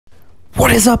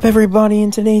What is up, everybody?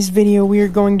 In today's video we are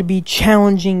going to be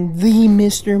challenging the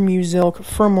Mr. Muselk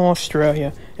from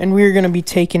Australia, and we are going to be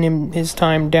taking his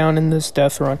time down in this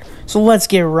death run. So let's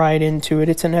get right into it.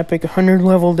 It's an epic 100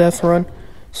 level death run,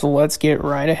 so let's get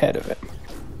right ahead of it.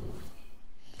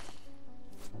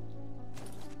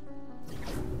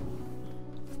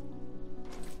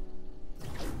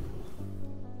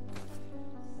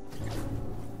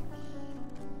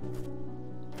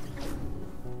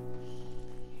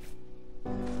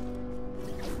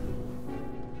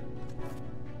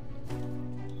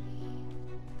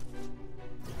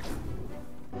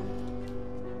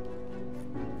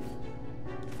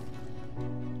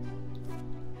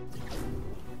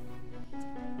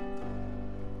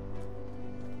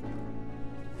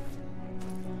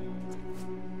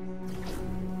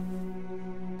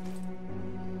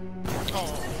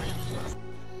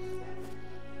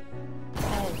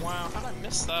 Oh wow, how'd I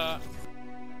miss that?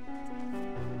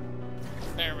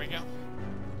 There we go.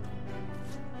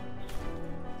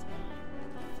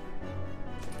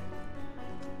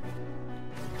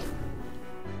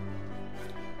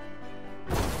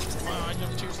 Wow, I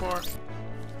jumped too far.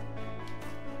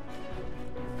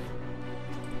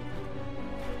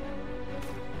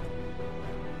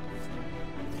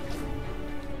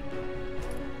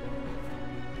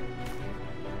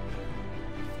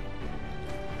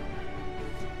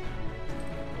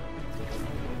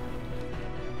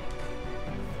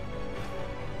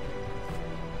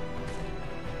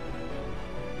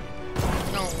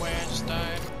 No way, I just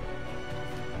died.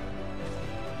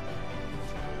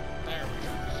 There we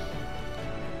go.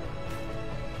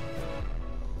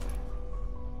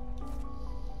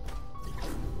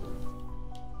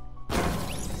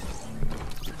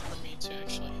 For me to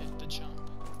actually hit the jump.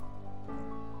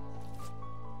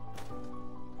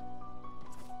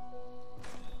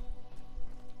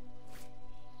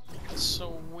 It's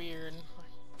so weird.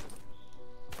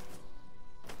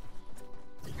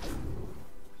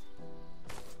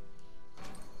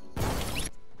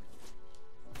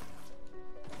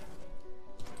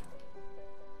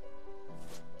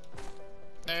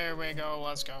 There we go,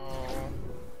 let's go.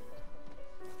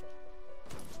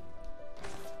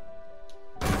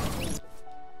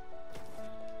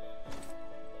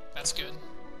 That's good.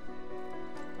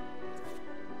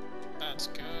 That's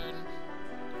good.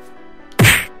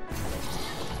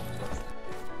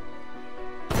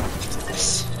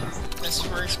 This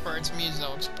first part's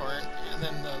Muselk's part, and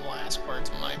then the last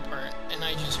part's my part, and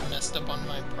I just messed up on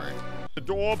my part. The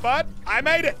door, but I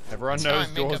made it. Everyone knows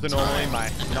doors are normally my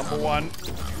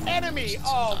 #1 enemy.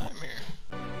 Oh,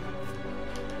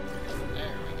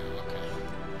 there we go. Okay.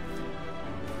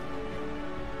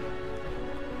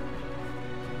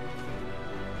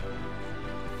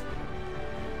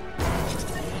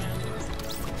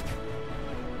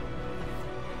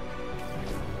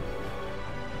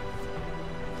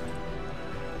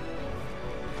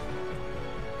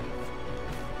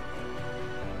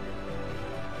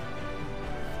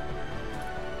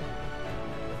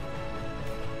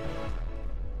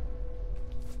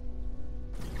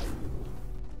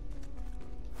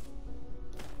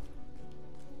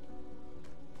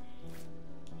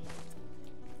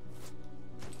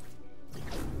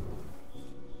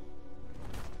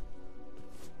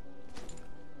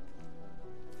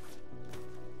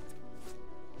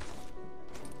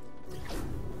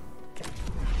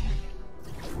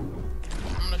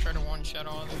 I'm gonna try to one-shot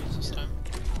all of these this time.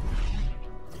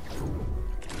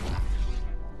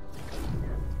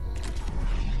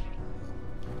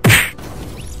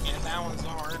 Yeah, that one's a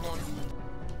hard one.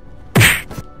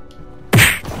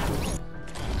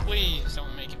 Please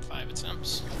don't make it 5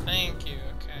 attempts. Thank you,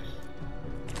 okay.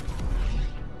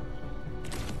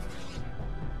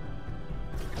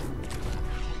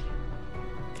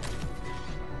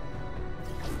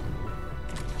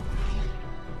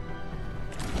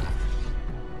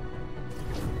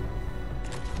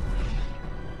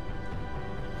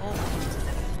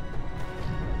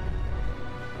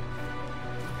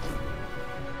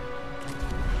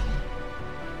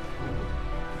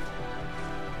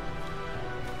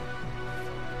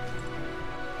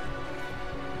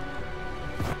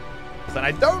 and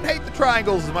I don't hate the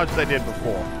triangles as much as I did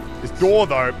before. This door,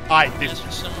 though,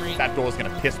 that door's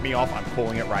gonna piss me off. I'm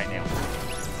calling it right now.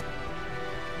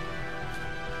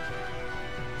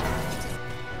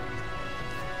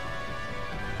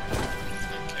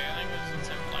 Okay, I think it was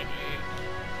attempt like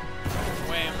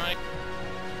 8. Wait, am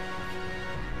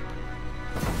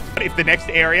I? If the next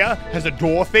area has a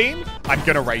door theme, I'm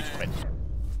gonna rage quit.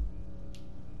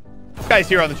 You guys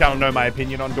here on the channel know my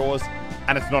opinion on doors,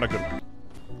 and it's not a good one.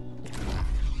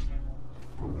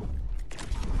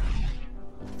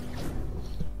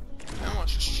 That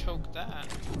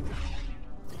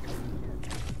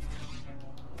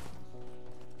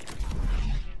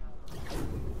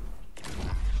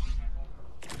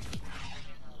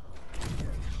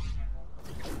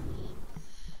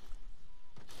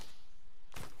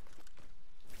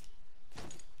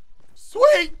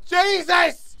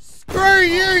Jesus! Screw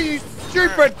you, you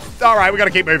stupid! Alright, we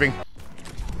gotta keep moving.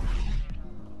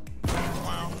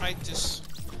 Wow, I just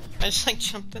like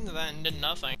jumped into that and did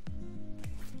nothing.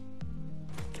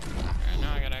 Alright,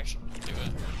 now I gotta actually do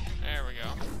it. There we go.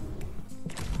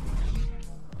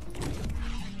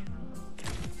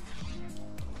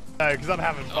 No, because I'm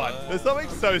having fun. There's something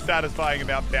so satisfying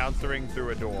about bouncing through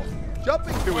a door.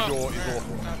 Jumping through a door is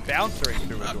awful. Bouncing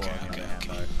through a door, on the other hand,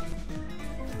 though.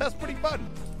 That's pretty fun.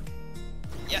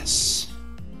 Yes.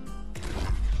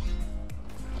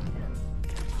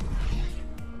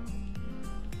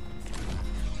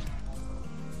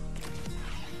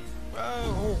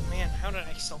 Oh man, how did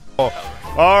I still? All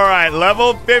right,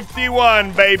 level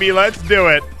 51, baby. Let's do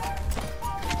it.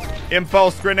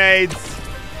 Impulse grenades.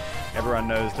 Everyone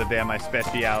knows that they're my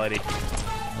speciality.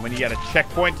 And when you get a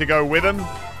checkpoint to go with them,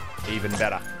 even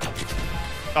better.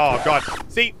 Oh god.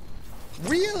 See,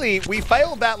 really, we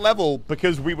failed that level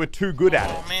because we were too good at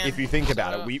it. Man. If you think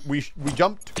about it, we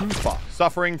jumped too far,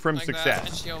 suffering from Like success. That. I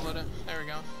just yelled at it. There we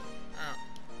go.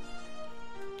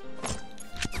 Alright.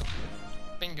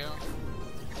 Bingo.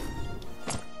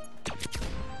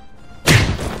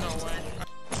 No way.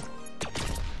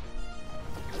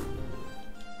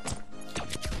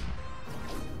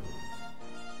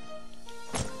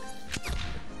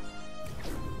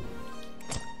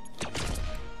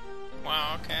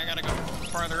 Wow, okay, I gotta go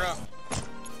farther up.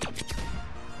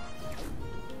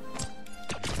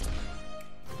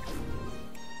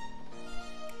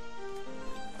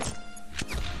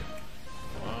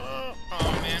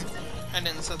 Oh man, I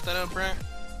didn't set that up right.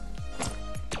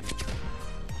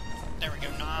 There we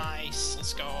go, nice,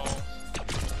 let's go.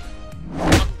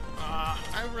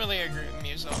 I really agree with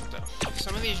Muselk though.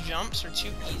 Some of these jumps are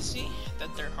too easy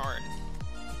that they're hard.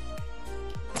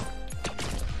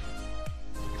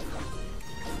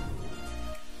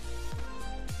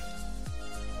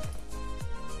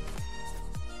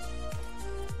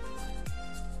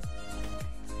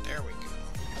 There we go.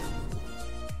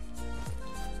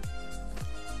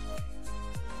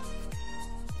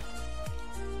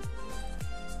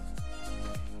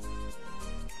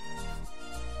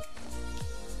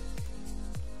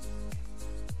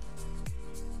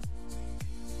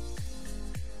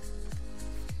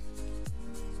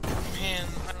 Man,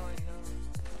 how do I know?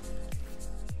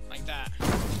 Like that.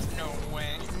 No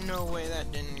way. No way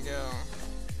that didn't go.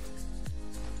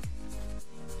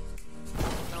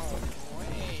 No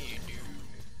way, dude.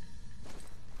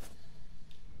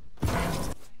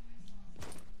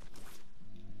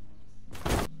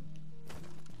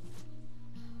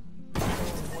 No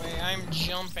way, I'm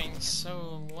jumping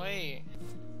so late.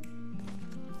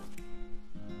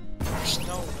 There's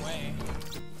no way.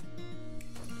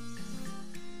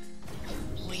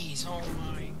 Please, oh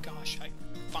my gosh, I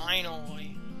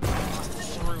finally got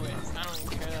through it. I don't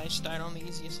even care that I just died on the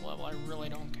easiest level, I really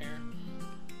don't care.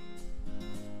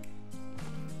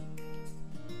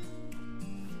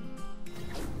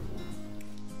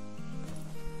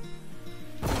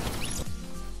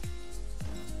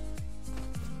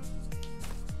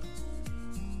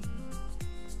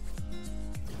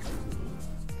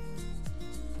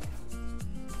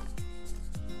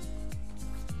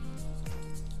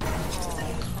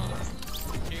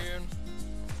 Dude.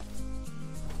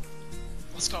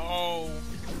 Let's go.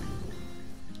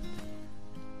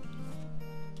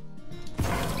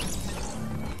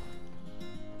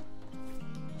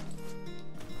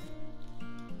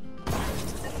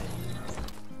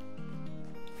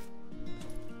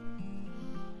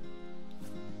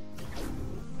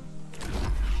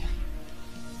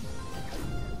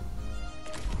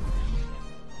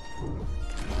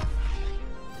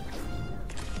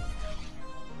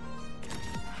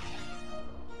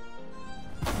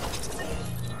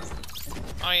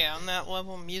 Oh yeah, on that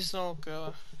level, Muselk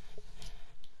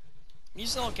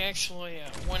actually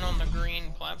went on the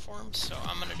green platform, so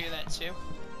I'm gonna do that too,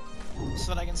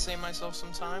 so that I can save myself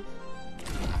some time.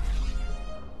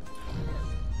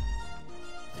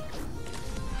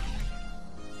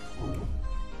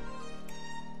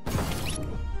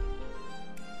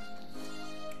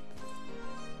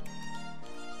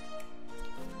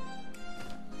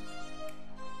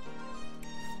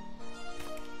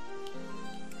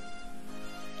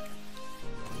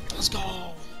 Let's go!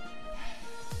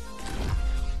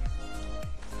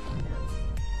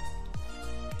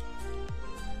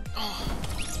 Oh.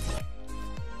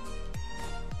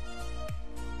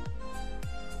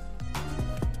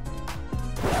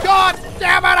 God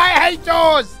damn it, I hate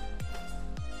doors!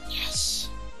 Yes!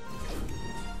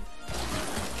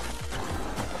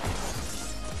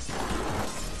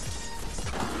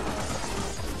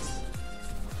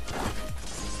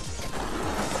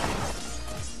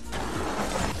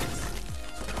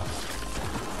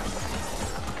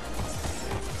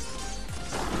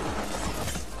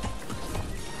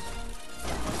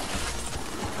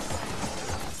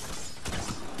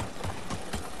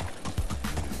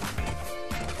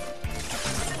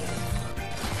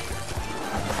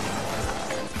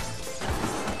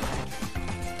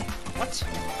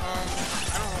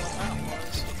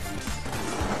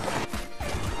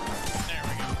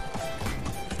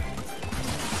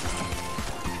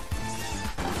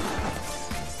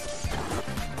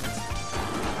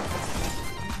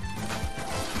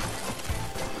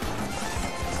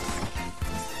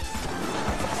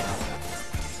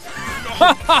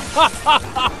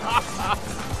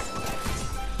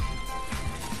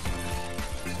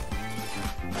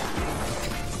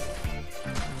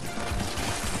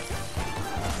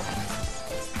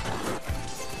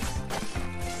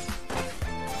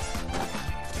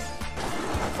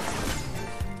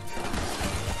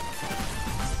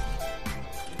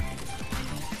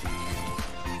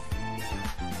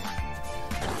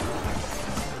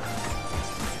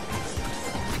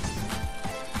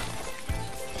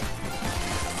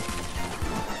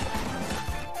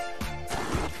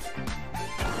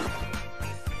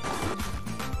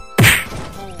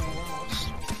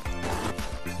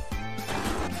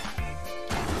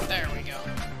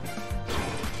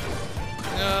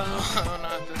 Oh,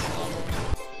 not this level.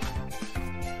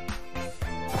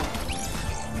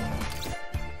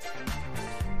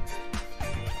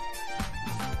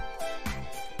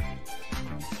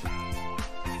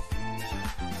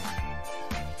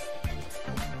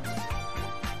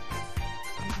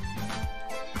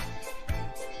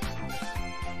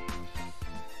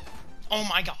 Oh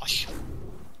my gosh.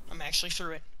 I'm actually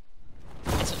through it.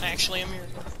 It's actually a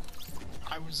miracle.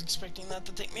 I was expecting that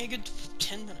to take me a good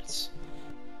 10 minutes.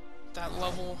 That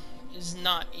level is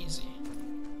not easy.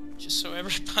 Just so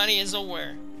everybody is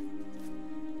aware.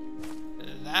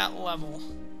 That level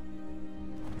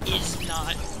is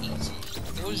not easy.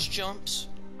 Those jumps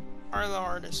are the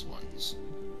hardest ones.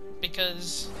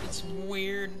 Because it's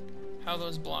weird how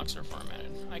those blocks are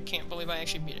formatted. I can't believe I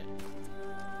actually beat it.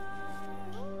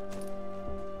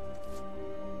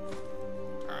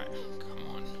 Alright, come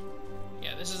on.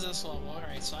 Yeah, this is this level.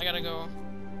 Alright, so I gotta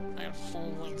a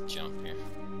full length jump here.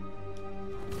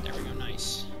 There we go,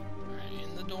 nice. Alright,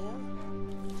 in the door.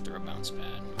 Through a bounce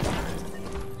pad.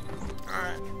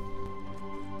 Alright.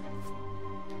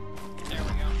 There we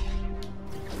go.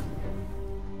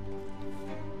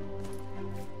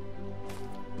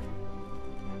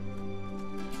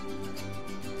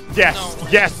 Yes, No,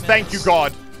 yes, thank you,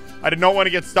 God. I did not want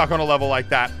to get stuck on a level like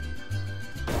that.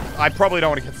 I probably don't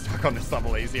want to get stuck on this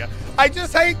level easier. I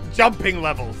just hate jumping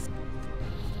levels.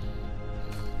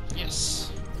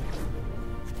 Yes.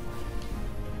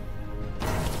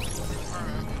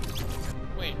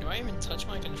 Wait, do I even touch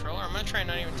my controller? I'm gonna try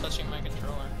not even touching my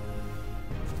controller.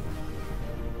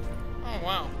 Oh,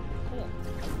 wow. Cool.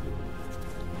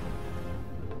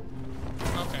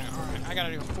 Okay, alright. I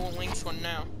gotta do a full length one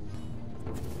now.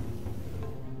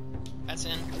 That's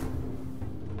in.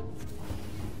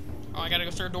 Oh, I gotta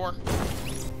go through a door.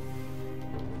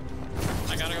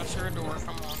 I gotta go through a door.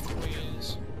 Come on,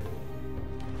 please.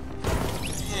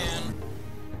 And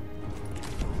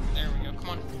there we go. Come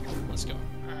on. Let's go.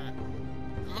 Alright.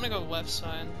 I'm gonna go left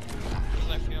side because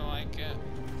I feel like it.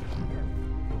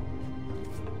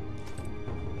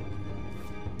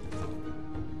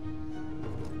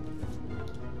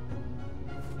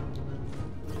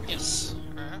 Yes.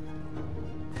 Alright.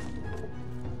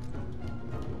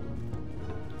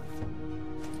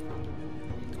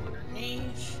 Go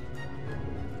underneath.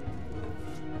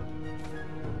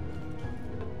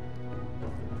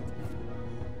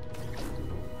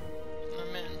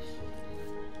 I'm in.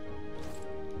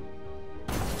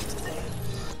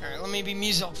 Alright, let me be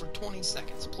Muselk for 20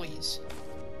 seconds, please.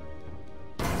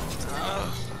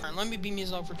 Alright, let me be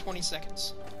Muselk for 20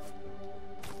 seconds.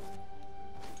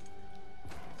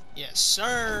 Yes,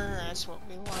 sir. That's what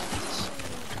we like.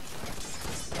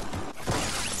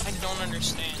 I don't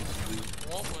understand.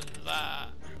 What was that?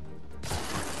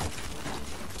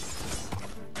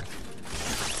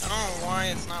 I don't know why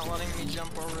it's not letting me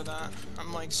jump over that.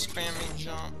 I'm like spamming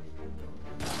jump.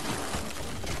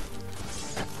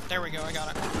 There we go, I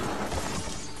got it.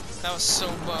 That was so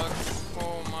bugged.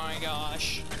 Oh my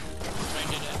gosh. I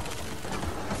did it.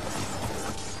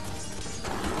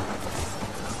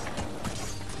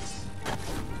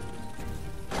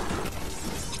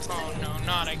 Oh no,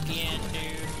 not again,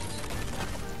 dude.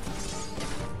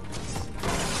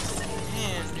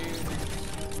 Man, dude.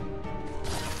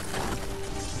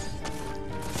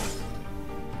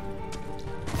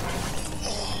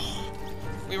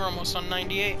 We were almost on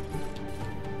 98.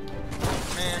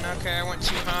 Man, okay, I went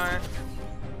too high.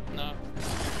 No.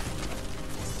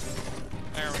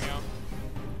 There we go.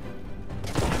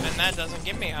 And that doesn't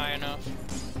get me high enough.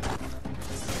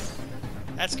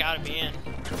 That's gotta be in.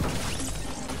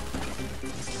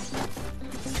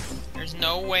 There's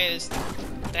no way this...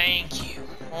 Thank you.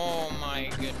 Oh my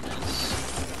goodness.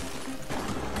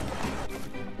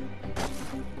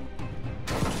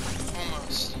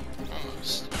 Almost.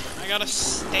 Almost. I gotta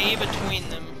stay between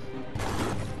them.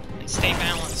 And stay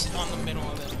balanced on the middle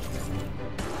of it.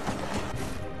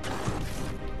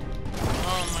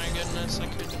 Oh my goodness, I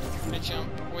couldn't... I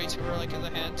jumped way too early because I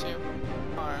had to.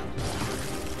 Alright.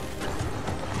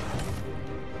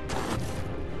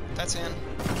 That's in.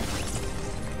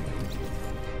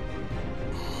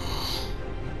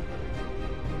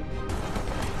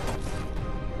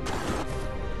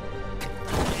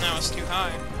 And that was too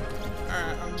high.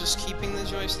 Alright, I'm just keeping the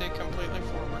joystick completely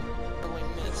forward. Really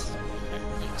missed. I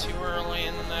went too early,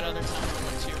 and then that other time I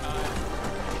went too high.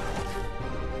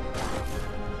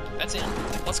 That's in.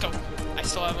 Let's go. I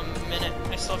still have a minute.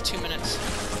 I still have 2 minutes.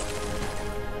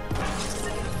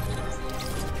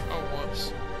 Oh,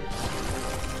 whoops.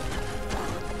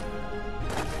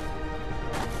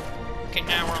 Okay,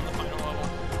 now we're on the final level.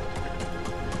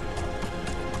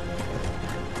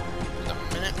 With a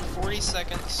minute and 40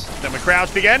 seconds. Then we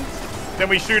crouched again. Then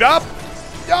we shoot up.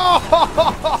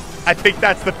 Oh! I think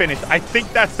that's the finish. I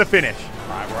think that's the finish. All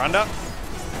right, we're under.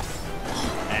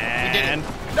 And...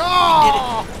 No! We did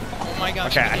it. Oh my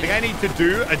gosh. Okay, I think I need to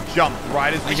do a jump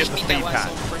right as we get the speed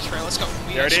pad. Let's go.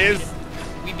 There it is.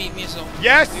 We beat Muselk.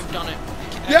 Yes! We've done it.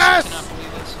 Yes! I cannot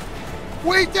believe this.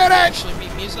 We did We it! actually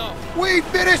beat Muselk. We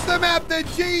finished them at the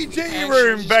GG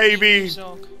room, baby! Beat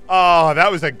Muselk. Oh,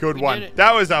 that was a good We one. did it.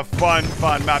 That was a fun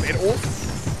map. It all...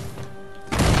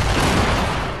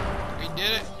 We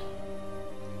did it.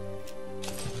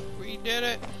 We did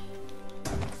it.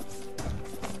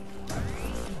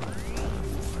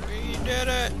 We did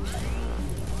it.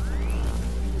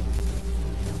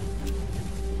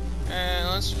 And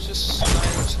let's just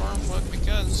sniper Stormfoot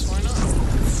because why not?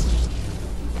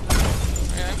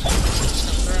 Yeah, I'm just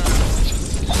gonna throw it.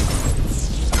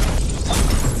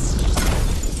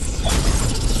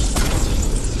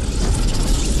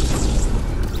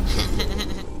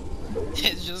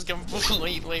 It's just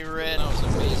completely red. That was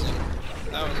amazing.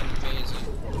 That was amazing.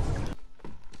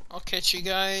 I'll catch you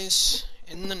guys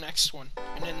in the next one.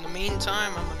 And in the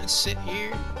meantime, I'm gonna sit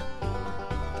here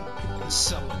and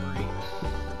celebrate.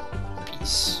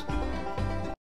 Peace.